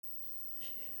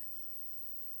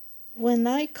when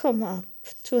I come up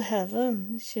to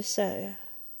heaven, she said,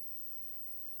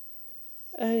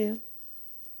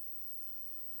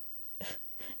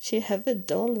 she have a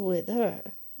doll with her.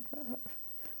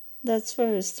 That's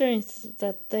very strange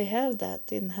that they have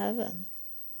that in heaven.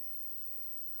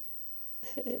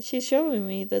 She's showing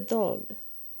me the doll.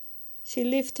 She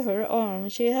lift her arm.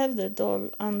 She have the doll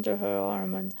under her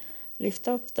arm and lift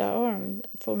up the arm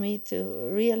for me to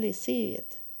really see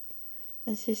it.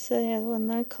 And she said,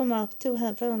 when I come up to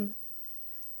heaven,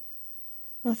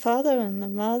 my father and my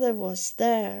mother was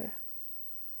there.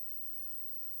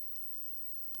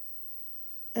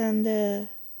 And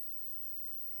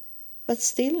but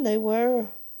still they were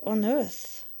on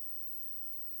earth.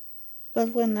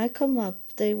 But when I come up,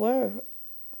 they were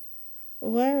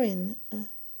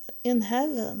in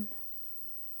heaven.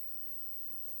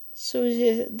 So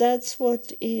that's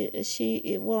what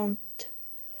she want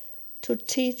to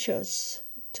teach us,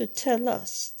 to tell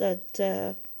us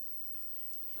that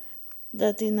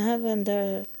that in heaven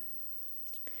there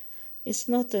is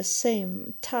not the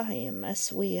same time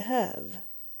as we have.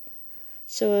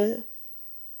 So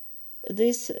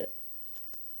this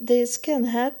can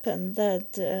happen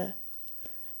that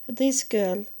this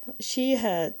girl, she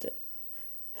had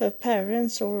her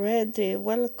parents already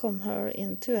welcome her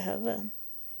into heaven,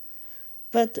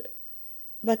 but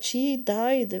she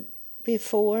died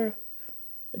before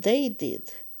they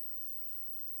did.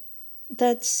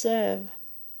 That's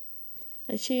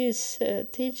she is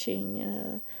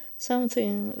teaching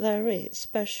something very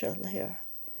special here.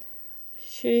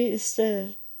 She's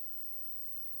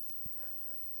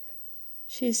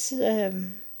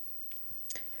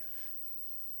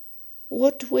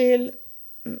what will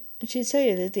she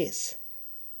said this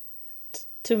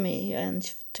to me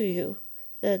and to you,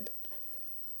 that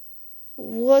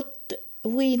what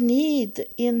we need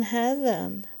in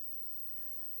heaven,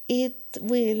 it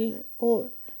will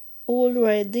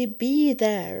already be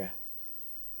there.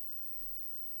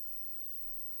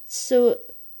 So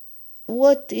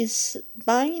what is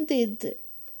binded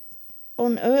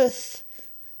on earth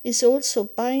is also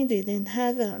binded in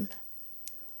heaven.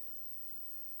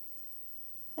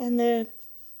 And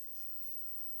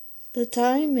the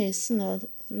time is not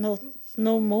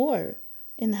no more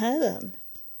in heaven.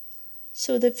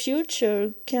 So the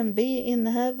future can be in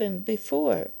heaven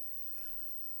before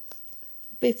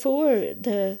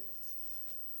the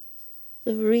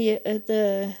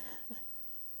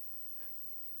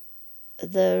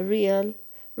real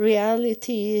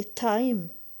reality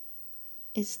time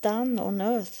is done on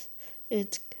earth.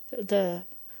 The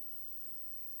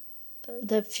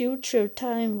future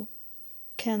time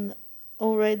can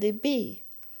already be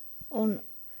in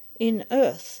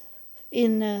earth,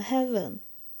 in heaven.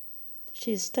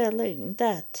 She's telling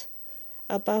that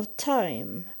about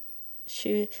time.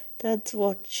 That's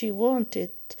what she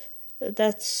wanted.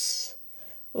 That's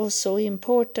was so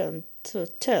important to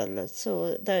tell.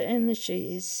 So the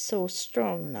energy is so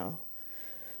strong now.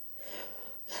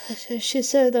 She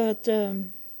said that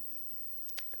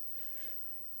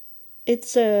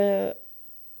it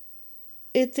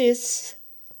is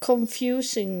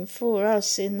confusing for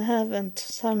us in heaven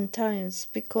sometimes,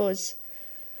 because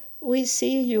we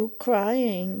see you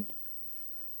crying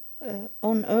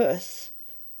on earth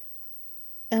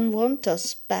and want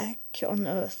us back on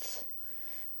earth,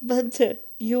 but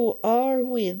you are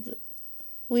with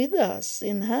us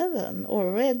in heaven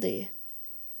already.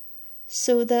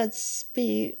 So that's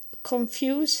be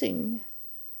confusing,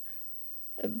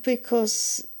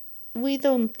 because we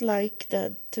don't like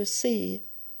that, to see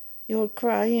you're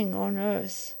crying on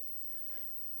earth,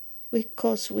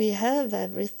 because we have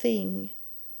everything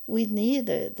we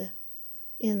needed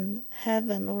in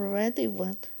heaven already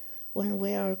when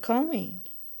we are coming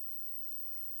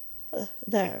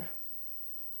there.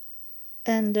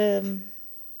 And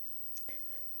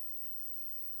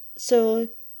so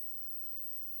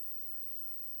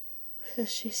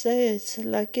she says it's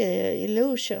like an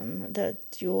illusion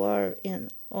that you are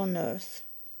on earth.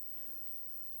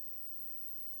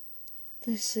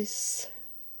 This is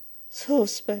so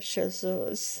special, so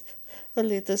it's a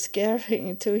little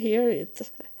scary to hear it.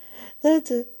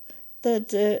 That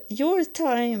your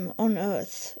time on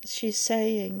earth, she's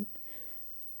saying,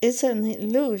 is an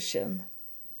illusion.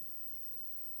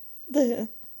 The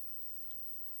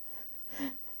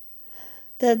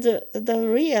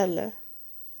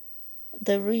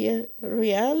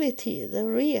reality, the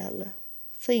real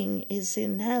thing is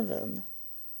in heaven.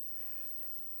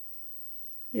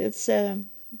 It's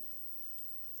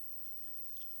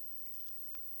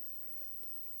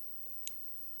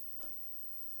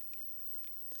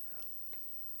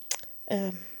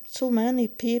so many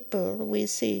people we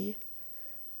see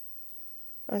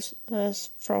as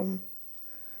from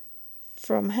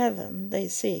heaven. They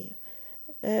see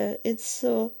it's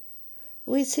so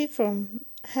we see from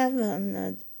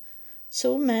heaven.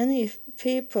 So many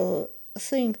people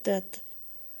think that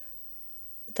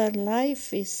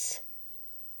life is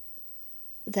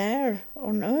there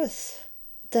on earth.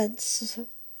 That's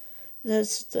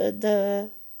the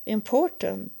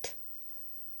important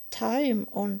time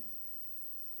on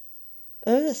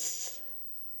earth.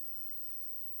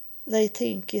 They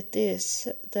think it is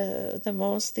the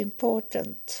most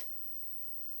important.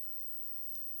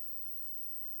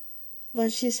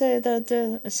 But she said that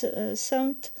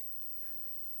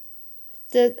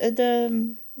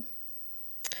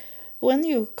when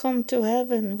you come to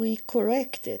heaven, we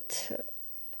correct it.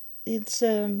 It's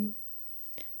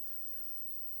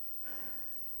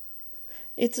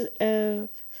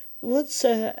what's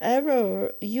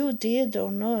error you did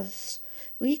on earth,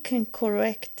 we can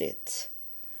correct it.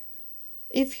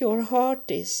 If your heart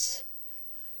is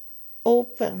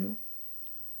open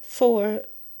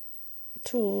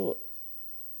to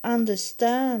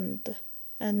understand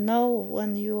and know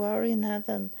when you are in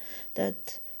heaven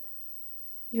that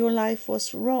your life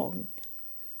was wrong,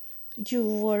 you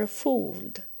were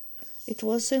fooled. It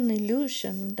was an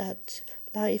illusion, that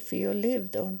life you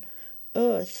lived on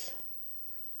earth.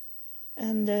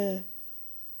 And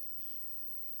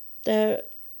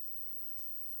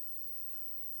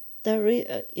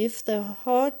if the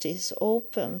heart is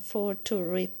open to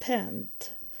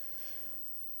repent,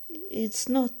 it's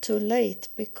not too late,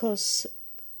 because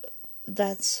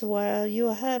that's where you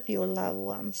have your loved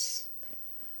ones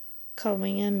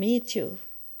coming and meet you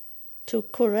to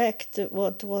correct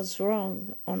what was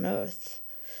wrong on earth.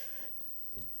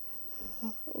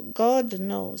 God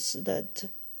knows that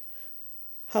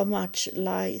how much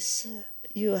lies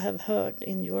you have heard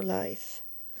in your life,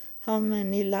 how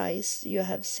many lies you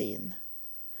have seen.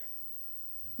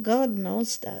 God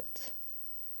knows that,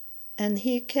 and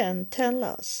He can tell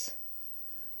us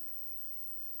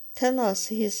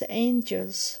His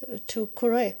angels to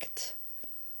correct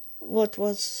what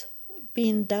was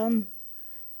being done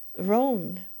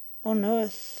wrong on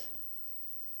earth.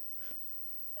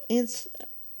 It's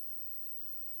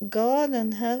God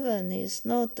and heaven is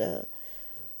not a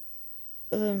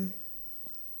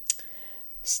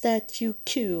statue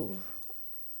queue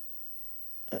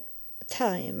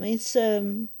time. It's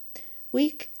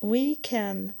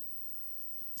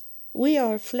we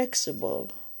are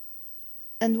flexible,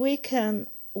 and we can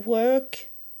work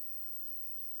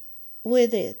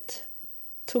with it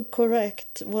to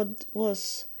correct what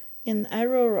was in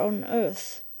error on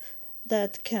earth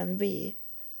that can be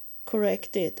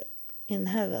corrected in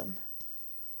heaven.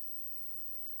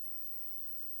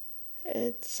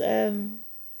 It's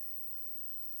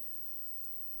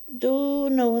do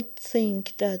not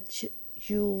think that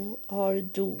you are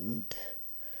doomed.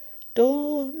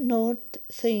 Do not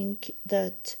think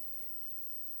that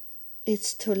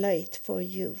it's too late for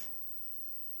you.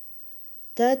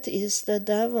 That is the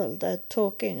devil that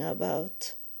talking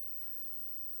about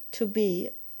to be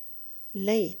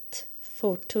late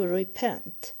to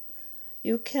repent.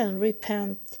 You can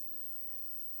repent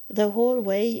the whole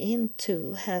way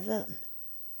into heaven.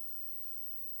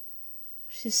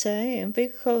 She's saying,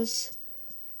 because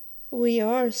we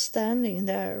are standing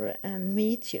there and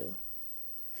meet you.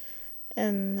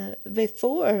 And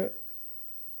before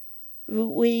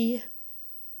we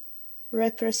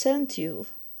represent you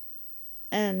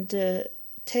and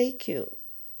take you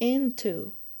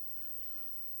into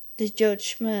the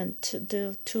judgment,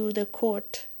 to the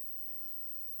court,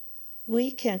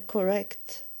 we can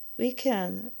correct, we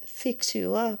can fix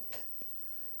you up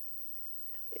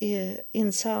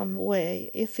in some way,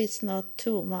 if it's not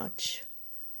too much.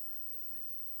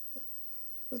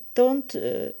 Don't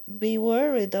be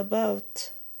worried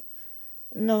about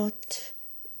not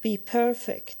be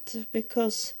perfect,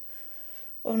 because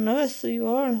on earth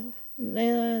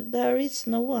there is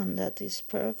no one that is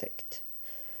perfect.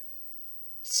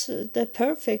 So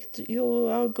you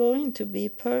are going to be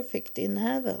perfect in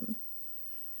heaven,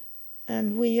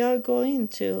 and we are going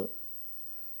to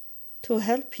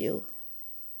help you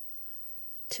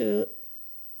to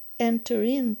enter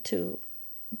into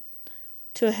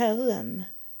heaven.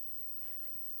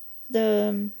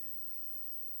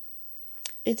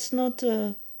 It's not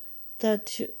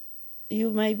that you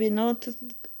maybe not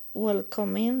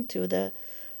welcome into the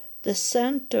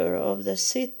center of the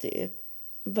city,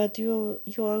 but you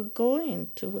are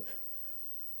going to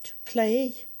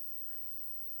play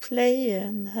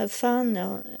and have fun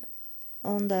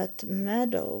on that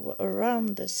meadow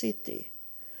around the city,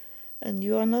 and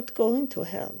you are not going to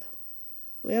hell.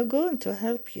 We are going to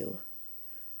help you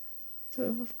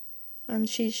So, and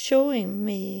she's showing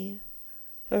me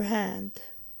her hand,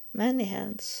 many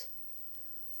hands,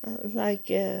 like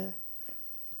that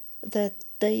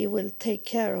they will take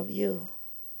care of you.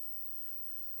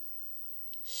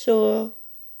 So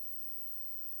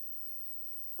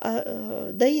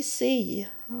they see,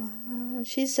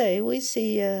 she say, we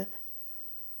see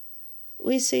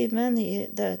many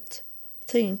that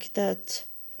think that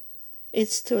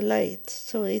it's too late,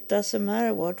 so it doesn't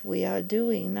matter what we are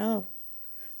doing now.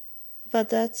 But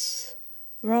that's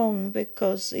wrong,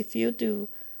 because if you do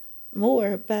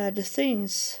more bad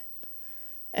things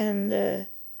and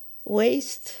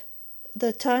waste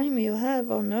the time you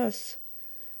have on earth,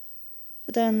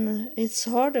 then it's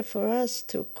harder for us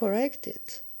to correct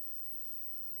it.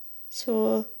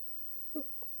 So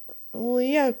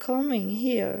we are coming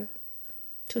here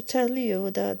to tell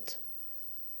you that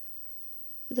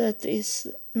is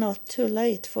not too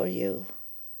late for you.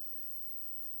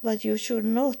 But you should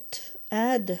not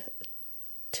add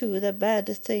to the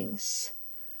bad things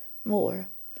more.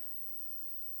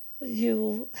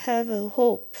 You have a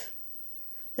hope.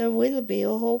 There will be a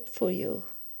hope for you.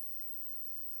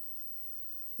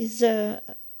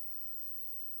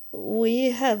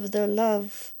 We have the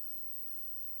love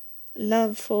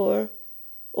for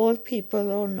all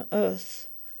people on earth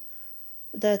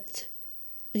that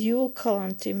you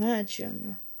can't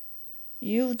imagine.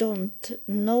 You don't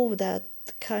know that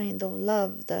kind of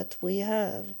love that we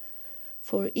have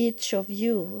for each of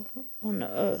you on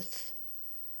earth.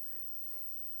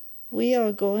 We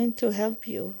are going to help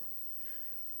you.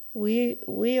 We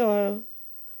are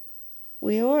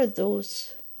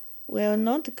those. We are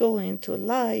not going to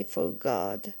lie for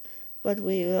God, but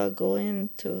we are going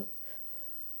to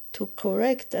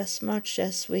correct as much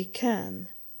as we can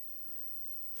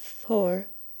for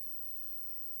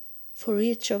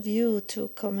each of you to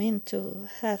come into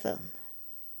heaven.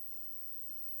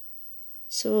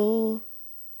 So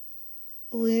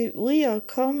we are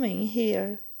coming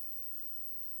here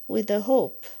with a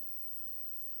hope.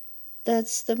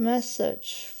 That's the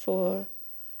message for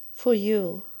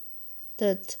you,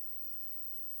 that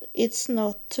it's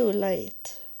not too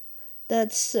late.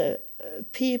 That's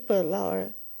people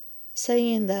are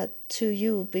saying that to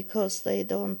you because they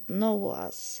don't know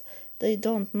us. They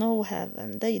don't know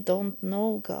heaven. They don't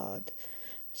know God.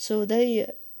 So they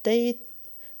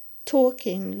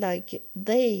talking like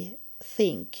they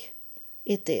think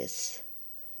it is.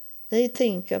 They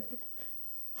think of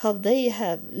how they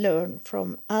have learned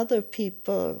from other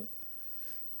people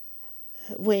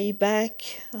way back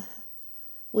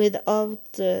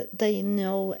without they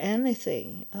know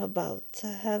anything about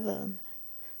heaven.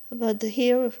 But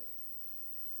here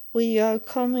we are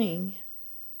coming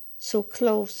so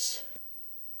close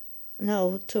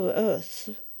now to earth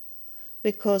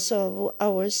because of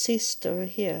our sister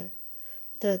here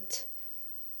that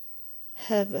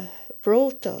have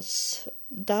brought us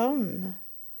down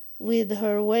with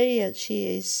her way.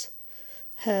 She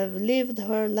have lived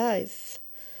her life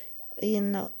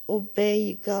in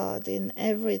obey God in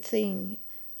everything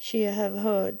she have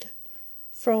heard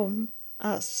from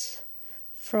us,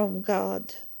 from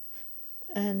God,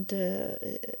 and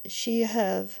she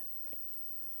have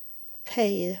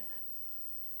paid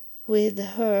with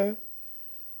her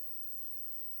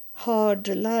hard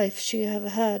life she have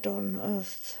had on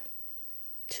earth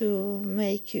to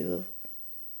make you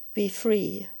be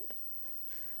free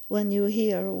when you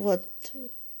hear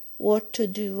what to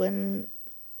do and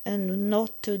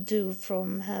not to do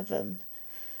from heaven.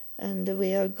 And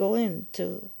we are going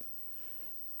to,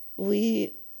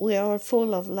 we are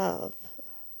full of love.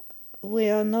 We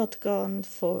are not gone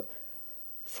for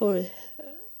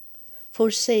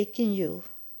forsaking you.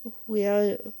 We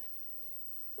are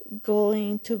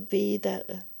going to be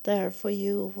there for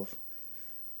you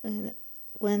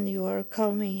when you are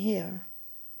coming here.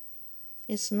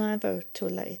 It's never too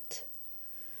late.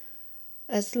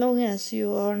 As long as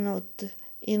you are not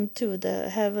into the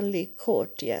heavenly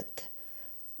court yet,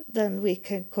 then we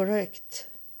can correct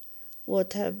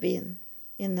what have been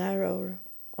in error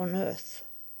on earth.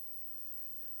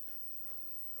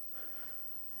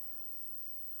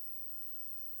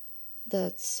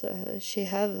 That's she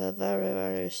have a very,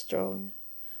 very strong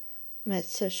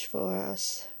message for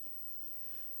us,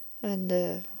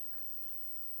 and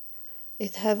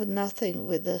it have nothing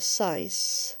with the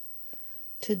size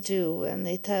to do, and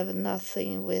it have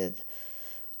nothing with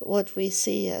what we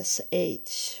see as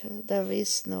age. There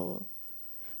is no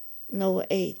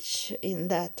age in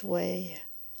that way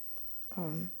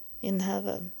in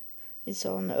heaven. It's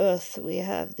on earth we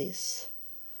have this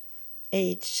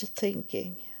age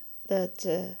thinking that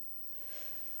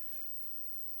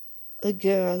a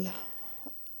girl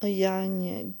a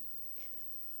young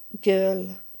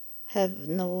girl have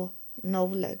no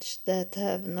knowledge, that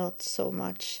have not so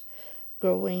much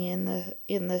growing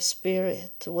in a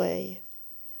spirit way.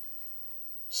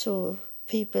 So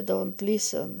people don't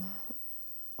listen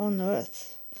on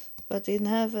earth, but in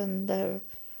heaven there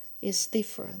is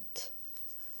different.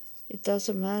 It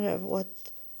doesn't matter what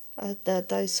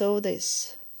that I saw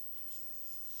this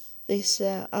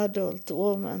adult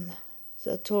woman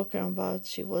that talking about,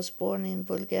 she was born in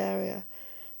Bulgaria,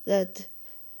 that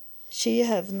she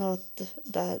have not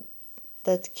that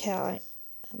kind,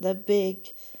 the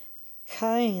big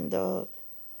kind of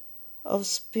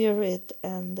spirit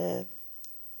and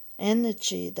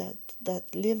energy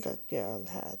that little girl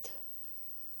had.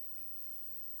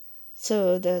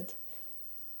 So that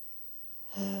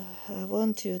I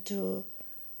want you to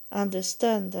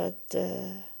understand that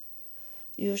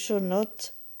you should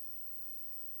not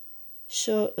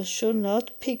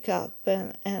pick up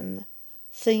and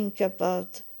think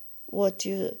about what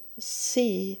you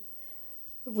see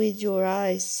with your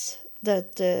eyes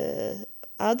that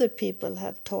other people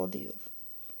have told you,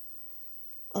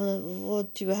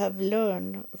 what you have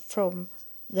learned from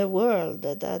the world,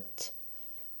 that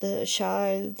the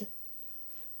child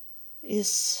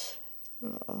is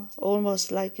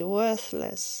almost like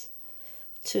worthless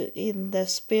in the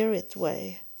spirit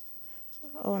way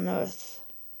on earth.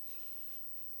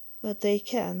 But they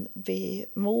can be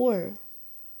more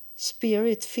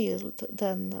spirit-filled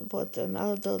than what an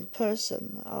adult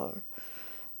person are.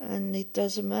 And it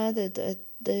doesn't matter that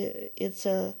it's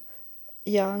a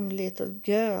young little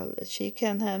girl. She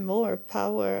can have more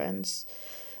power and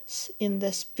in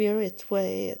the spirit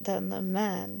way than a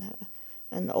man,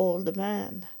 an old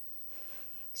man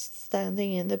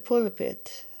standing in the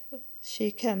pulpit.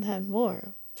 She can have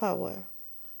more power.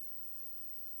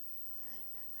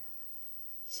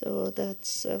 So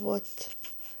that's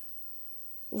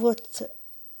what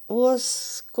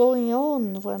was going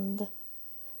on when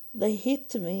they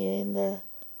hit me in the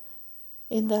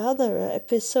other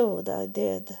episode I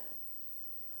did,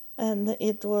 and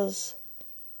it was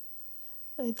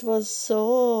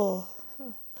so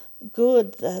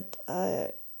good that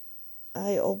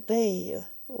I obey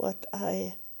what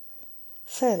I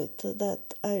felt,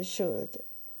 that I should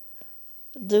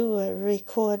do a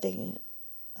recording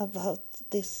about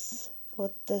this,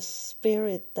 what the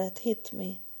spirit that hit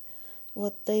me,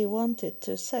 what they wanted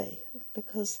to say,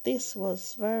 because this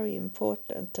was very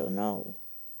important to know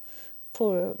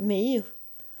for me,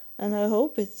 and I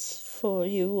hope it's for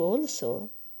you also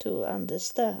to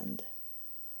understand.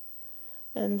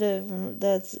 And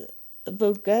that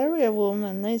Bulgaria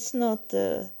woman is not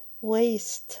a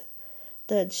waste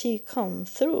that she come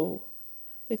through,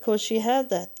 because she had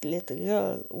that little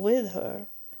girl with her,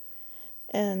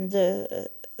 and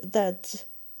that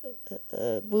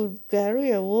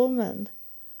Bulgaria woman,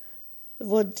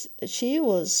 what she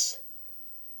was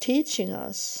teaching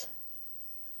us,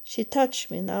 she touched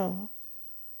me now,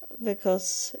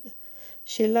 because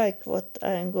she liked what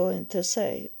I'm going to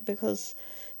say, because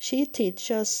she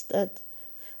teaches us that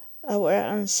our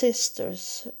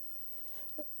ancestors,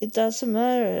 it doesn't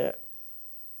matter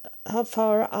how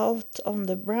far out on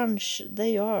the branch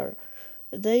they are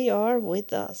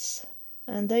with us,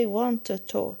 and they want to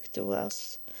talk to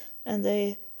us, and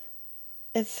they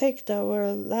affect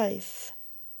our life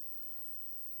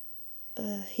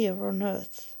here on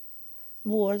earth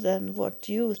more than what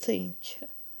you think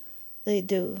they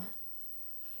do.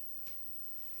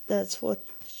 That's what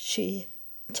she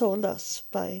told us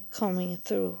by coming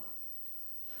through.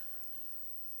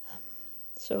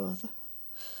 So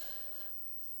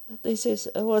this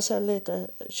was a little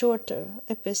shorter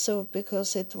episode,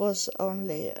 because it was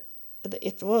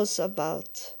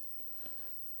about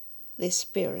the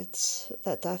spirits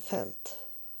that I felt.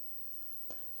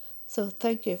 So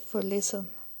thank you for listening.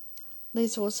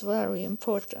 This was very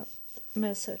important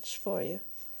message for you,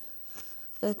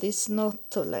 that it's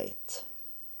not too late.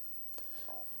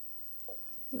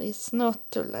 It's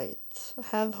not too late.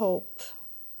 Have hope.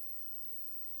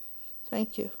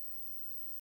 Thank you.